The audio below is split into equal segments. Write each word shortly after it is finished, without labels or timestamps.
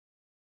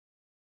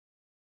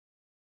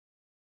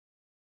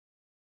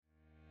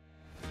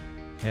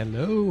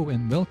Hello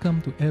and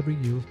welcome to Every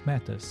Youth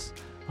Matters.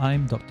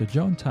 I'm Dr.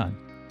 John Tan.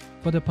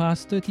 For the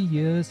past 30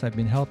 years, I've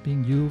been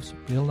helping youths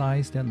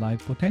realize their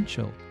life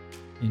potential.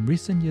 In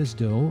recent years,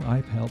 though,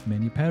 I've helped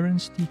many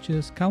parents,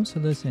 teachers,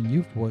 counselors, and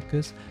youth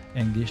workers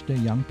engage their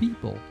young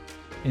people.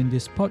 In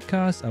this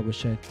podcast, I will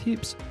share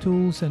tips,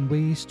 tools, and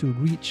ways to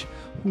reach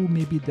who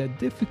may be that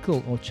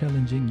difficult or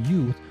challenging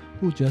youth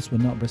who just will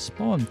not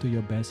respond to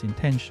your best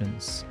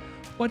intentions.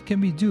 What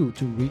can we do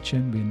to reach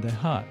and win their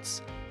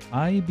hearts?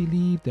 I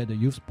believe that the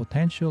youth's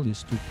potential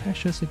is too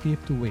precious a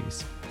gift to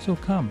waste. So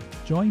come,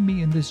 join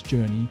me in this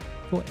journey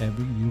for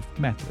Every Youth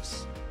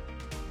Matters.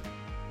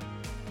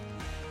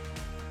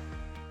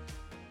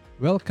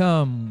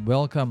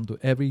 Welcome to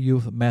Every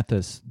Youth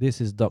Matters. This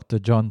is Dr.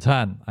 John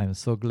Tan. I'm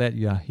so glad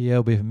you are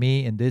here with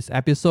me in this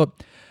episode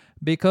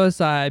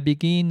because I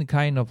begin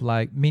kind of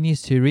like mini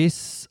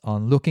series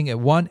on looking at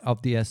one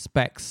of the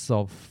aspects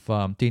of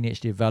teenage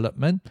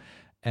development,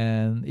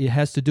 and it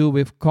has to do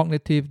with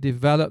cognitive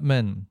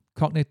development.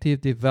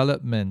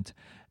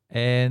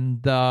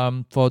 And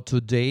for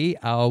today,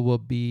 I will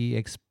be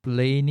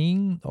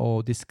explaining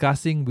or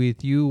discussing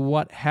with you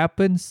what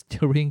happens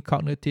during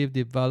cognitive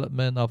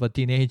development of a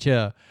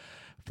teenager.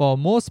 For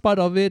most part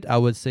of it, I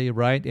would say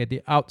right at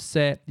the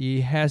outset,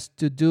 it has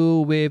to do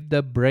with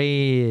the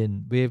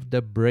brain.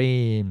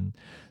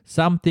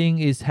 Something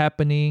is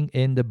happening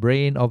in the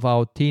brain of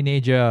our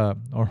teenager,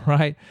 all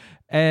right?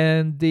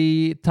 And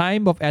the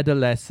time of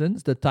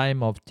adolescence, the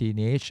time of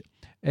teenage,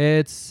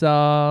 it's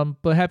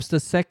perhaps the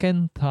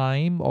second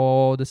time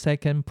or the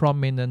second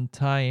prominent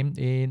time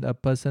in a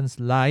person's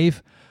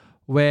life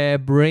where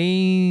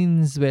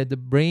the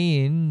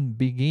brain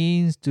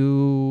begins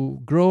to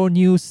grow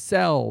new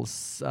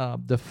cells.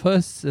 The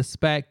first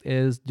aspect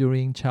is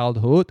during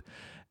childhood,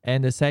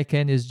 and the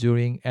second is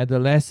during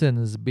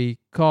adolescence,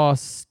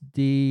 because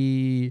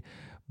the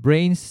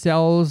brain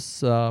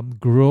cells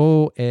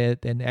grow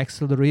at an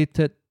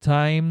accelerated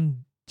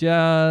time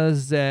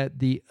just at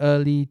the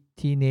early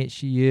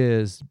teenage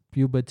years,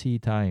 puberty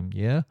time,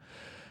 yeah?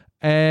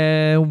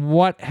 And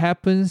what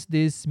happens,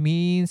 this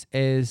means,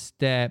 is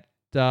that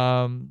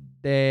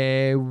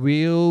there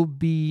will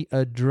be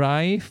a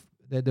drive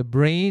that the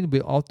brain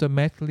will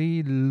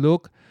automatically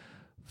look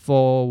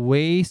for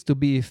ways to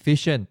be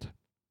efficient,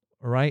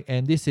 right?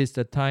 And this is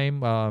the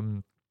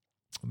time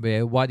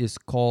where what is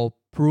called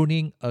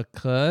pruning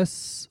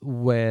occurs,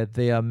 where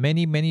there are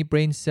many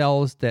brain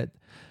cells that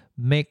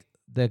make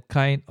the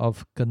kind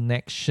of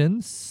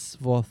connections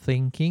for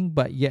thinking,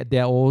 but yet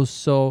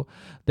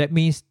that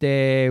means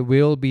there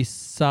will be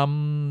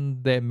some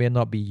that may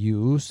not be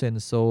used,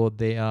 and so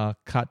they are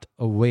cut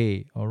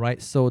away. All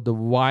right, so the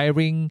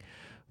wiring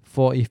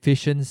for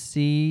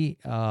efficiency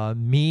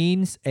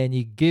means, and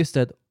it gives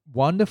that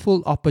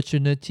wonderful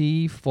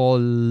opportunity for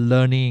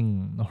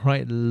learning. All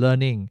right,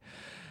 learning.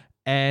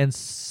 And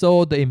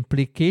so the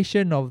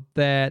implication of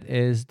that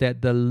is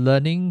that the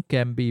learning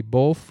can be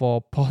both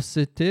for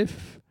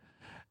positive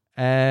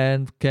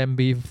and can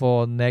be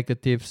for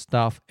negative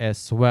stuff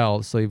as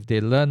well. So if they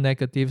learn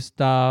negative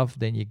stuff,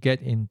 then you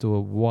get into a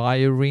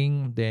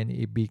wiring, then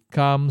it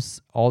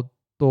becomes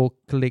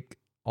auto-click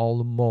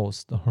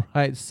almost, all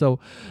right? So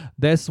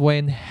that's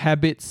when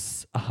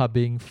habits are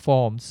being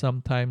formed,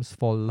 sometimes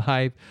for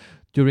life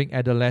during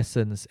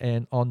adolescence.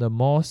 And on a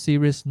more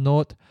serious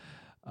note,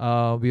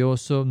 we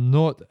also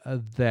note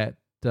that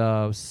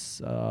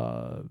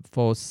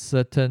for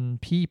certain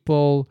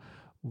people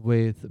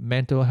with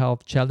mental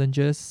health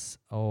challenges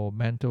or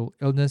mental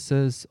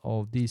illnesses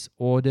or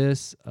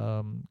disorders,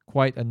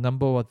 quite a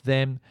number of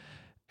them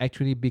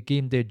actually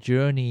begin their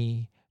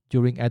journey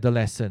during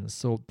adolescence.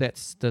 So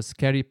that's the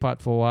scary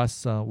part for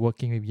us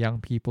working with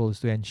young people, is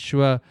to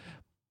ensure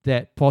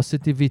that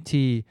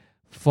positivity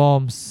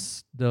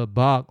forms the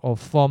bulk or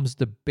forms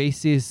the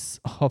basis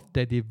of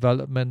their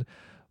development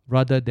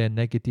rather than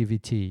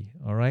negativity,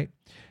 all right?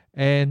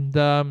 And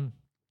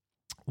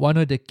one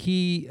of the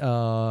key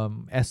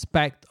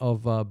aspect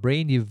of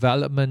brain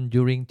development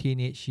during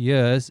teenage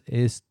years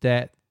is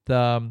that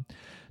the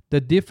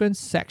different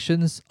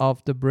sections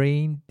of the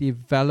brain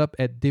develop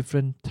at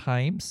different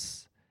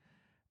times.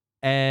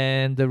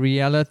 And the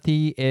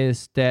reality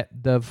is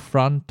that the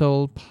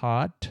frontal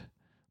part,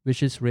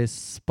 which is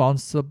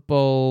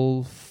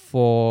responsible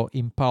for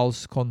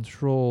impulse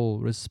control,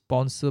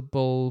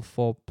 responsible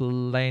for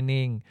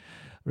planning,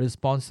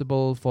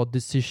 responsible for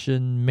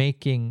decision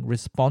making,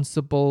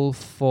 responsible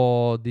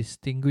for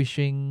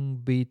distinguishing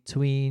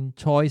between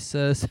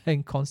choices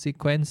and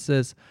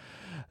consequences.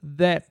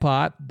 That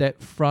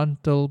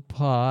frontal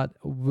part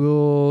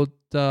will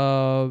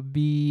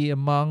be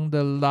among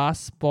the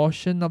last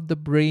portion of the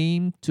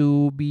brain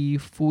to be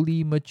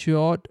fully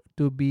matured,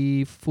 to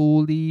be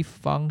fully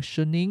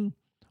functioning,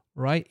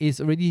 right? It's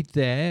already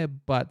there,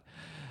 but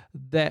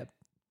that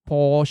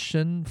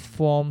portion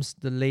forms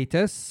the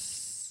latest.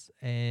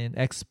 And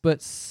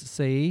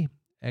experts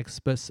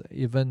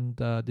even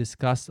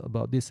discuss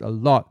about this a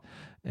lot,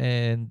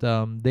 and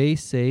they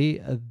say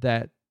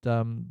that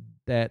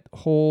that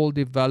whole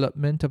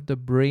development of the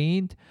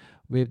brain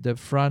with the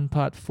front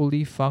part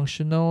fully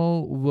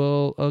functional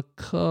will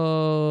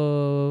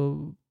occur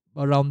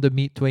around the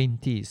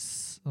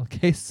mid-20s.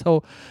 Okay,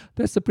 so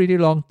that's a pretty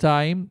long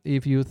time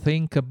if you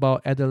think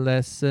about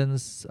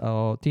adolescence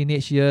or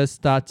teenage years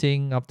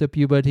starting after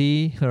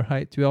puberty,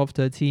 right, 12,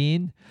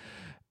 13,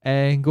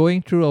 and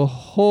going through a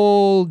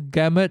whole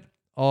gamut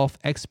of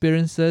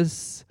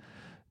experiences,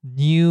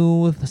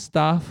 new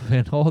stuff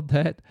and all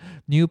that,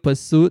 new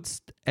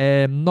pursuits,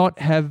 and not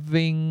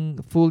having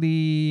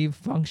fully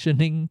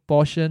functioning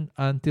portion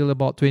until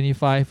about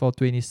 25 or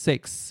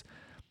 26.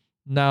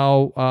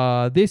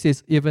 Now, this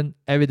is even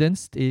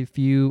evidenced if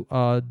you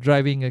are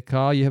driving a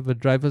car, you have a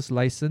driver's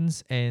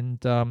license,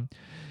 and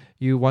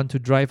you want to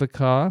drive a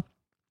car,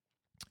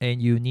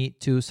 and you need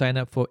to sign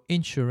up for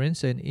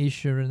insurance, and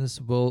insurance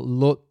will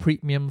load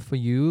premium for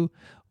you.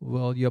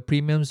 Well, your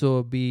premiums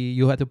will be,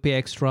 you have to pay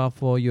extra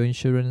for your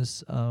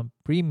insurance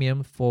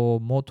premium for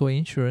motor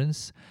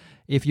insurance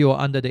if you are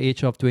under the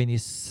age of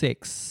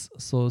 26.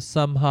 So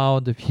somehow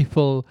the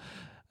people,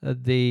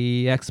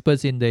 the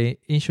experts in the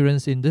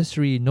insurance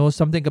industry know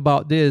something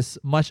about this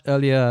much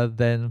earlier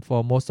than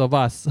for most of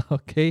us.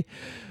 Okay,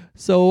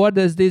 so what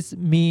does this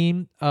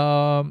mean?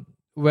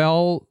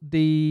 Well,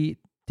 the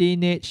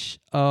teenage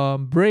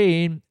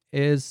brain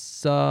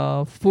is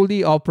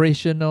fully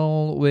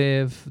operational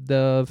with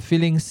the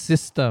feeling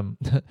system,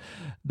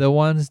 the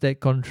ones that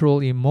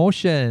control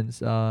emotions.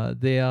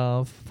 They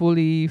are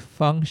fully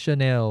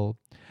functional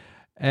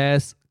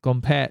as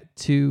compared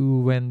to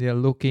when you're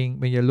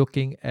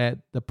looking at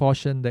the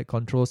portion that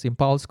controls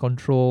impulse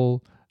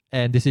control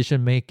and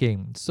decision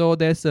making. So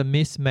there's a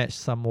mismatch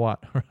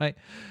somewhat, right?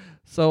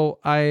 So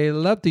I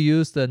love to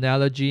use the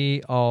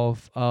analogy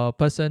of a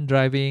person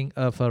driving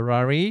a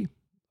Ferrari,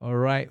 all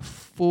right,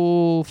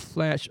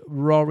 full-fledged,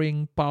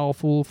 roaring,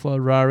 powerful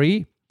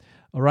Ferrari,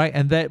 all right,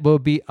 and that will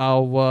be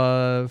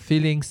our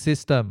feeling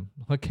system,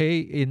 okay,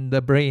 in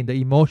the brain, the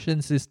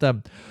emotion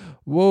system.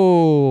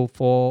 Whoa,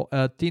 for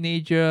a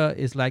teenager,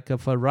 it's like a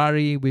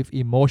Ferrari with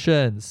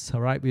emotions,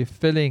 all right, with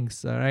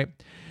feelings, all right.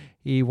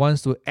 He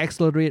wants to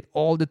accelerate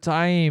all the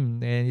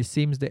time, and it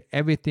seems that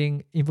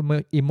everything,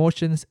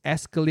 emotions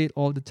escalate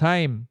all the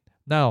time.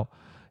 Now,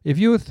 if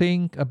you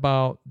think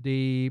about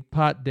the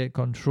part that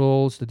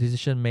controls the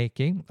decision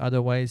making,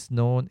 otherwise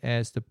known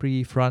as the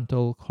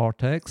prefrontal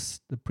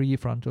cortex,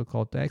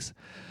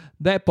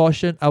 that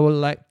portion, I would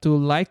like to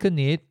liken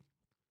it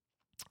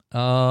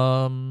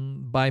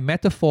by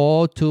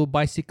metaphor to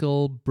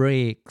bicycle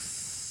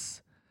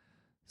brakes.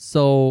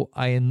 So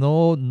I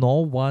know no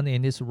one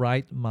in his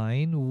right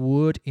mind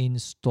would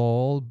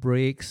install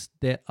brakes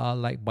that are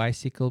like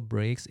bicycle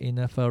brakes in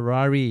a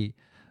Ferrari.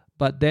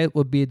 But that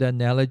would be the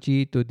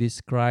analogy to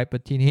describe a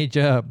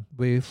teenager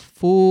with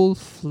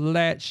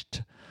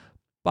full-fledged,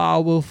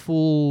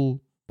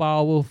 powerful,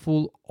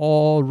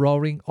 all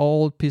roaring,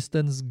 all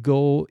pistons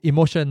go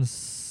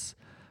emotions,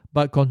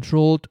 but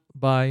controlled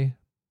by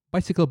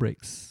bicycle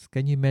brakes.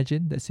 Can you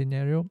imagine that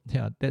scenario?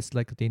 Yeah, that's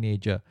like a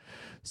teenager.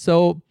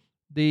 So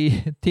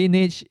the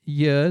teenage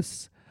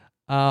years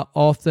are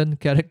often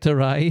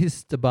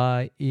characterized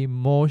by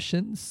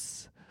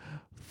emotions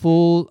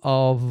full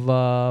of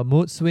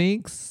mood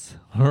swings,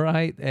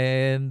 right?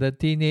 And the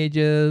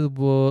teenagers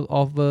will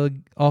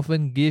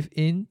often give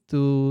in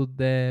to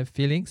their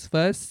feelings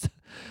first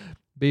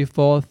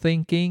before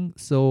thinking.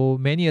 So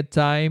many a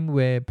time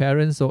where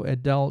parents or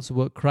adults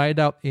will cry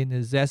out in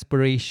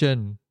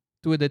exasperation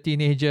to the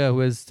teenager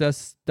who has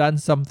just done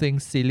something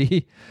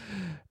silly.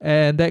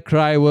 And that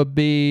cry would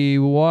be,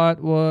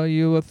 "What were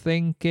you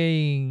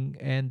thinking?"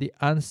 And the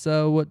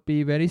answer would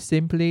be very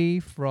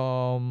simply,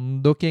 from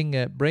looking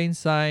at brain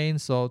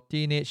science or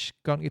teenage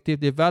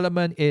cognitive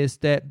development, is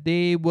that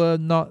they were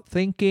not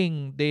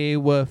thinking, they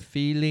were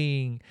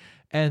feeling.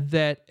 And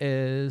that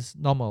is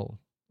normal.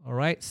 All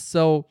right.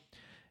 So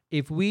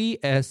if we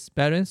as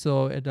parents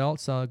or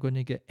adults are going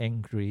to get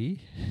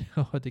angry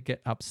or to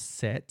get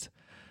upset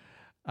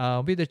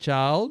with the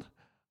child,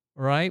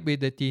 right, with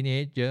the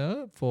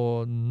teenager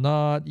for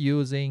not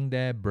using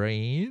their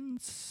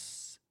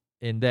brains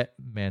in that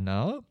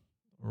manner,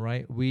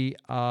 right, we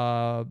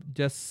are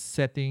just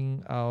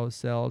setting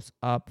ourselves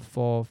up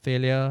for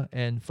failure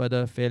and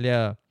further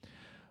failure,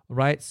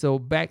 right? So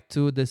back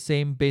to the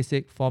same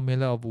basic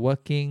formula of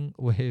working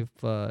with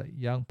a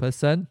young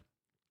person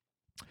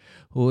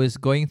who is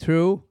going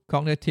through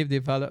cognitive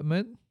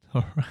development.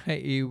 All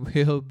right, it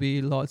will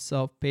be lots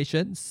of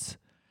patience.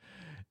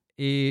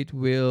 It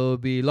will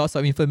be lots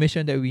of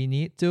information that we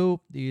need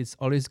to. It's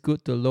always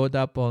good to load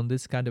up on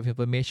this kind of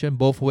information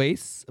both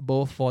ways,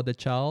 both for the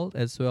child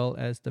as well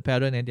as the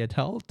parent and the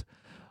adult.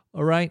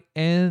 All right.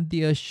 And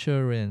the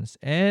assurance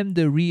and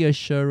the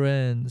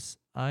reassurance.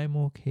 I'm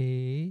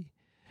okay.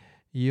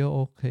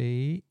 You're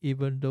okay.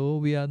 Even though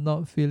we are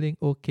not feeling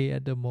okay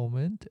at the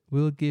moment,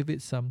 we'll give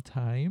it some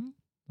time.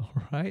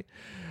 All right.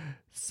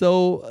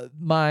 So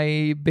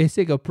my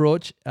basic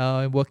approach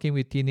in working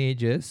with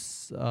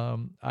teenagers,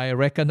 I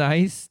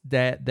recognize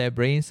that their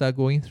brains are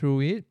going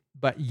through it,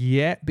 but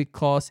yet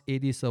because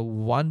it is a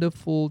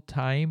wonderful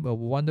time, a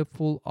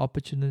wonderful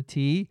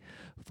opportunity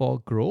for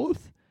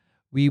growth,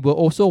 we will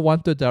also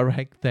want to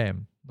direct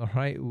them. All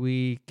right,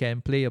 we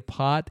can play a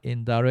part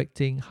in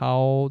directing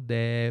how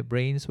their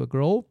brains will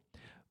grow,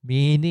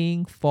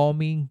 meaning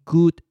forming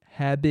good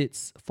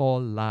habits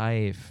for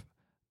life.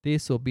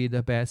 This will be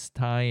the best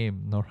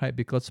time, all right,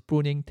 because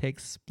pruning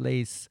takes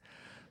place.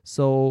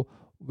 So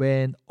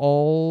when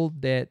all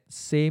that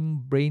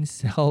same brain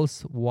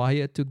cells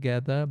wire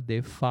together,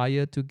 they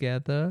fire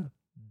together,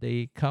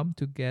 they come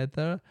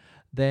together,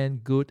 then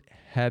good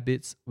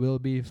habits will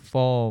be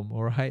formed.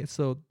 All right.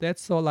 So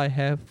that's all I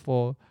have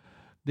for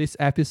this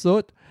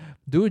episode.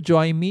 Do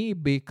join me,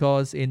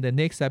 because in the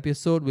next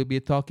episode, we'll be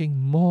talking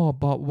more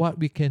about what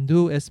we can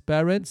do as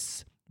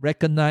parents,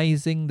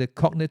 recognizing the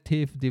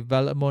cognitive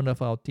development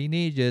of our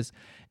teenagers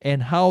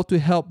and how to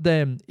help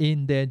them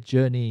in their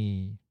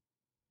journey.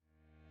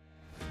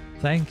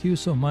 Thank you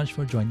so much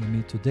for joining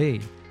me today.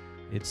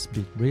 It's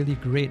been really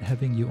great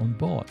having you on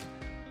board.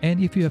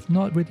 And if you have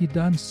not already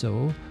done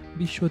so,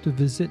 be sure to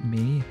visit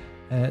me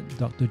at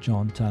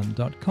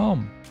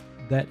drjohntan.com.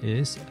 That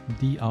is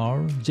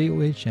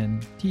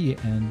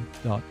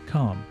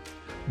drjohntan.com.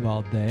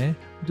 While there,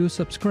 do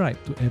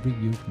subscribe to every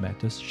Youth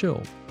Matters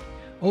show.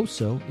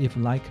 Also, if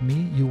like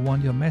me, you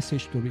want your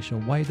message to reach a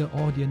wider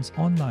audience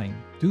online,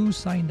 do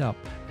sign up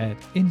at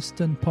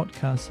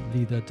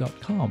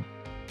instantpodcastleader.com.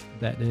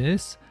 That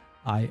is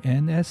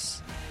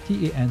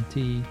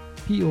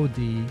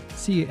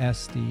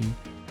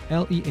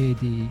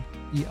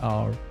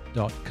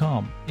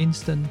instantpodcastleader.com,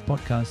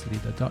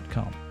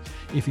 instantpodcastleader.com.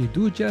 If you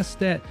do just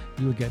that,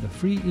 you will get a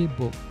free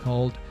ebook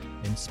called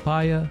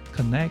Inspire,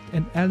 Connect,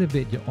 and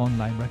Elevate Your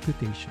Online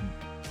Reputation.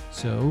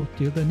 So,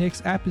 till the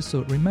next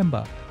episode,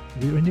 remember,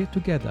 we're in it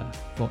together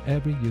for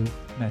every youth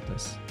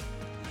matters.